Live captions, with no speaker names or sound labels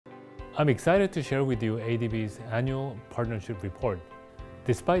I'm excited to share with you ADB's annual partnership report.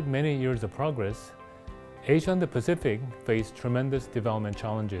 Despite many years of progress, Asia and the Pacific face tremendous development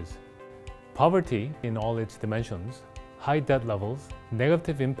challenges. Poverty in all its dimensions, high debt levels,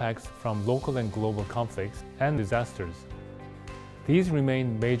 negative impacts from local and global conflicts, and disasters. These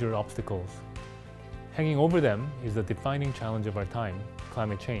remain major obstacles. Hanging over them is the defining challenge of our time,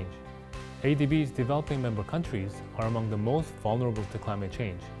 climate change. ADB's developing member countries are among the most vulnerable to climate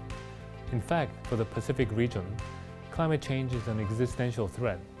change. In fact, for the Pacific region, climate change is an existential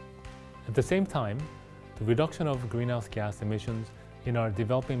threat. At the same time, the reduction of greenhouse gas emissions in our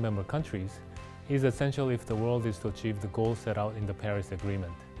developing member countries is essential if the world is to achieve the goals set out in the Paris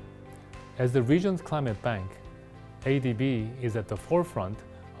Agreement. As the region's climate bank, ADB is at the forefront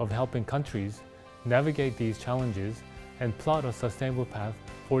of helping countries navigate these challenges and plot a sustainable path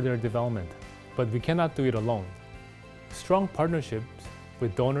for their development. But we cannot do it alone. Strong partnerships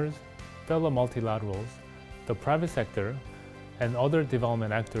with donors, fellow multilaterals, the private sector, and other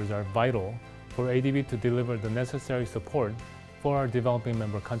development actors are vital for ADB to deliver the necessary support for our developing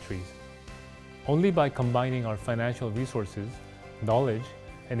member countries. Only by combining our financial resources, knowledge,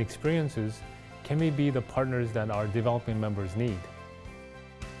 and experiences can we be the partners that our developing members need.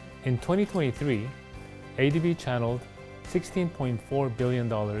 In 2023, ADB channeled $16.4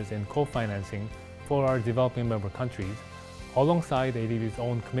 billion in co-financing for our developing member countries, alongside ADB's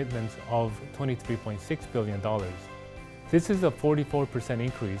own commitments of $23.6 billion. This is a 44%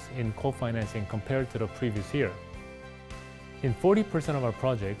 increase in co-financing compared to the previous year. In 40% of our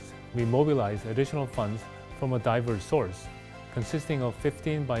projects, we mobilize additional funds from a diverse source, consisting of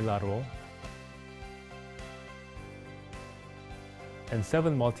 15 bilateral and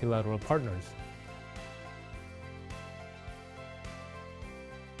 7 multilateral partners,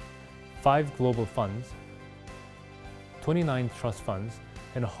 5 global funds, 29 trust funds,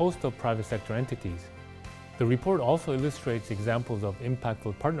 and a host of private sector entities. The report also illustrates examples of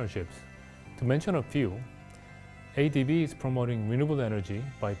impactful partnerships. To mention a few, ADB is promoting renewable energy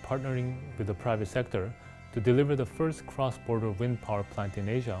by partnering with the private sector to deliver the first cross-border wind power plant in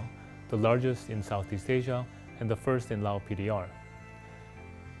Asia, the largest in Southeast Asia, and the first in Lao PDR.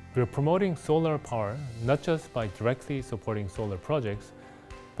 We are promoting solar power not just by directly supporting solar projects,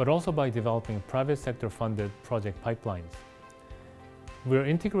 but also by developing private sector-funded project pipelines. We are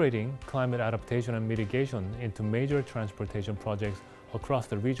integrating climate adaptation and mitigation into major transportation projects across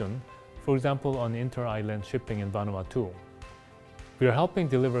the region, for example on inter-island shipping in Vanuatu. We are helping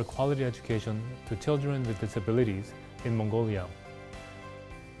deliver quality education to children with disabilities in Mongolia.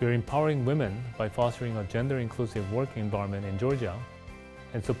 We are empowering women by fostering a gender-inclusive work environment in Georgia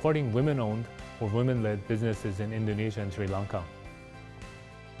and supporting women-owned or women-led businesses in Indonesia and Sri Lanka.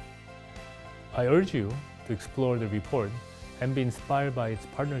 I urge you to explore the report and be inspired by its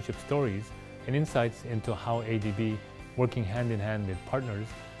partnership stories and insights into how ADB, working hand-in-hand with partners,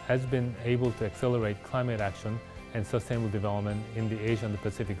 has been able to accelerate climate action and sustainable development in the Asia and the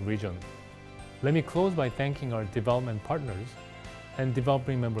Pacific region. Let me close by thanking our development partners and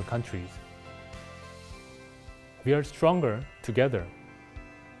developing member countries. We are stronger together.